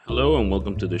Hello and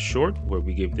welcome to The Short, where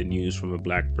we give the news from a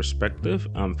Black perspective.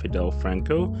 I'm Fidel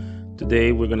Franco.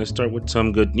 Today we're going to start with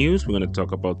some good news. We're going to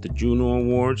talk about the Juno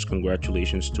Awards.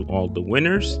 Congratulations to all the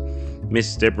winners.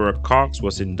 Miss Deborah Cox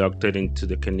was inducted into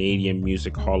the Canadian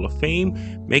Music Hall of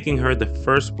Fame, making her the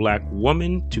first Black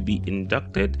woman to be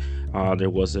inducted. There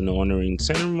was an honoring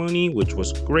ceremony, which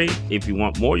was great. If you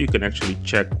want more, you can actually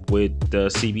check with the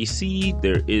CBC.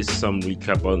 There is some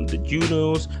recap on the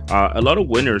Junos. A lot of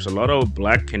winners, a lot of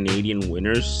Black Canadian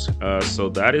winners. So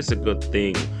that is a good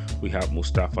thing. We have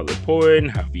Mustafa the Poet,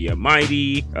 Javier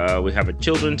Mighty. We have a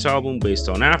children's album based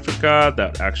on Africa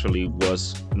that actually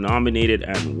was nominated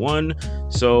and won.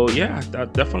 So yeah,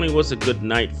 that definitely was a good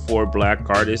night for Black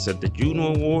artists at the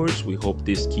Juno Awards. We hope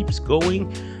this keeps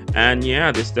going. And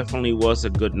yeah, this definitely was a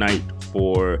good night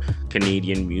for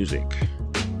Canadian music.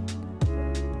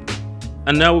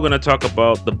 And now we're going to talk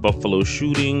about the Buffalo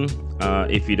shooting.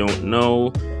 If you don't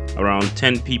know, around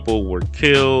 10 people were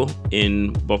killed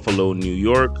in Buffalo, New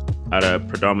York, at a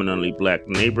predominantly Black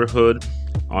neighborhood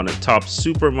on a top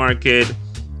supermarket.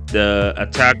 The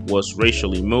attack was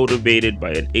racially motivated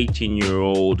by an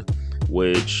 18-year-old,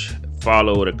 which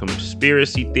followed a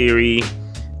conspiracy theory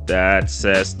that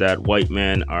says that white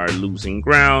men are losing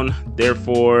ground.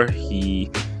 Therefore, he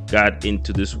got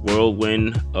into this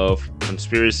whirlwind of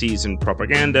conspiracies and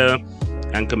propaganda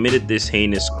and committed this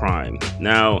heinous crime.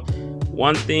 Now,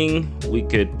 one thing, we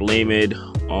could blame it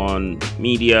on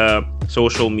media,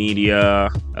 social media,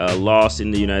 laws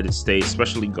in the United States,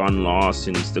 especially gun laws,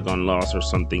 since the gun laws are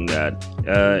something that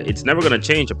it's never going to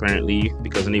change apparently,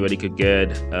 because anybody could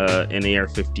get an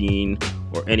AR-15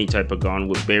 or any type of gun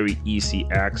with very easy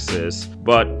access.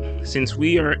 But since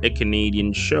we are a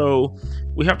Canadian show,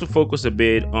 we have to focus a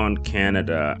bit on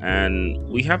Canada, and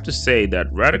we have to say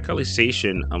that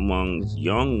radicalization among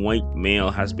young white male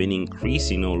has been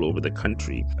increasing all over the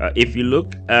country. If you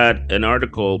look at an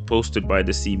article posted by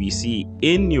the CBC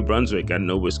in New Brunswick and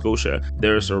Nova Scotia,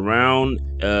 there's around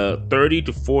 30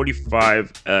 to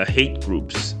 45 hate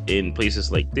groups in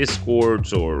places like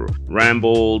Discord or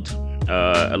Rambled.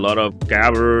 A lot of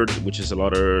Gabbard, which is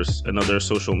another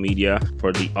social media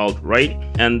for the alt-right.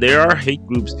 And there are hate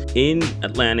groups in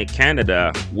Atlantic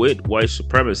Canada with white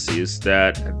supremacists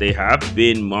that they have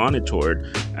been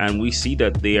monitored, and we see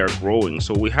that they are growing.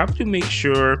 So we have to make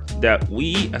sure that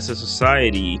we as a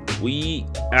society, we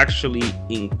actually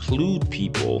include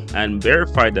people and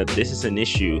verify that this is an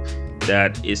issue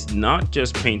that is not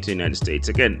just painted in the United States.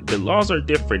 Again, the laws are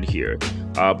different here,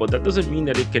 but that doesn't mean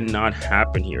that it cannot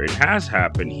happen here. It has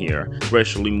happened here.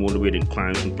 Racially motivated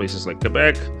crimes in places like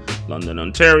Quebec, London,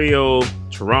 Ontario,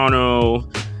 Toronto,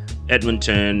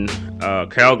 Edmonton,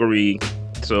 Calgary.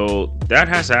 So that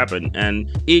has happened,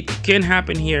 and it can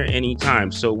happen here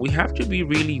anytime. So we have to be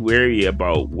really wary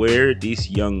about where these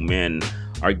young men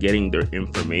are getting their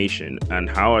information and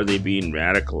how are they being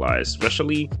radicalized,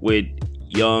 especially with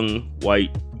young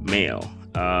white male.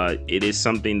 It is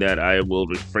something that I will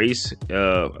rephrase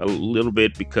a little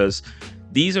bit, because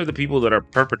these are the people that are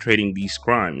perpetrating these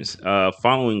crimes,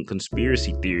 following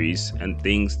conspiracy theories and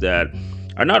things that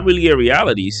are not really a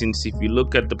reality, since if you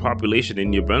look at the population in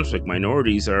New Brunswick,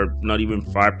 minorities are not even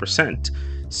 5%.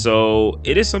 So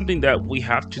it is something that we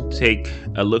have to take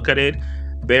a look at it,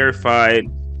 verify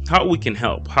how we can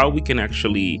help, how we can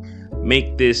actually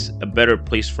make this a better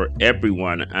place for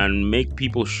everyone, and make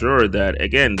people sure that,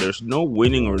 again, there's no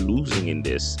winning or losing in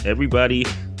this.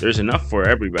 There's enough for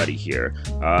everybody here,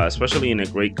 especially in a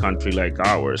great country like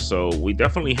ours. So we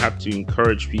definitely have to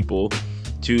encourage people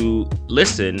to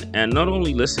listen, and not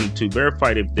only listen, to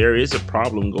verify if there is a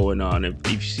problem going on.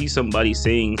 If you see somebody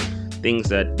saying things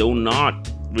that do not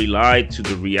rely to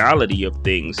the reality of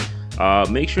things,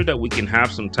 make sure that we can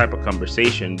have some type of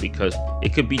conversation, because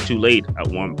it could be too late at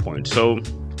one point. So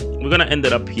we're gonna end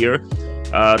it up here.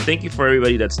 Thank you for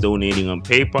everybody that's donating on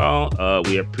PayPal.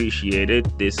 We appreciate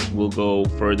it. This will go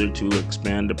further to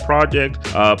expand the project.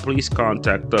 Please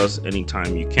contact us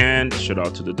anytime you can. Shout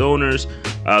out to the donors.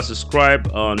 Subscribe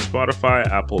on Spotify,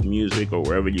 Apple Music, or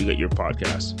wherever you get your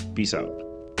podcasts. Peace out.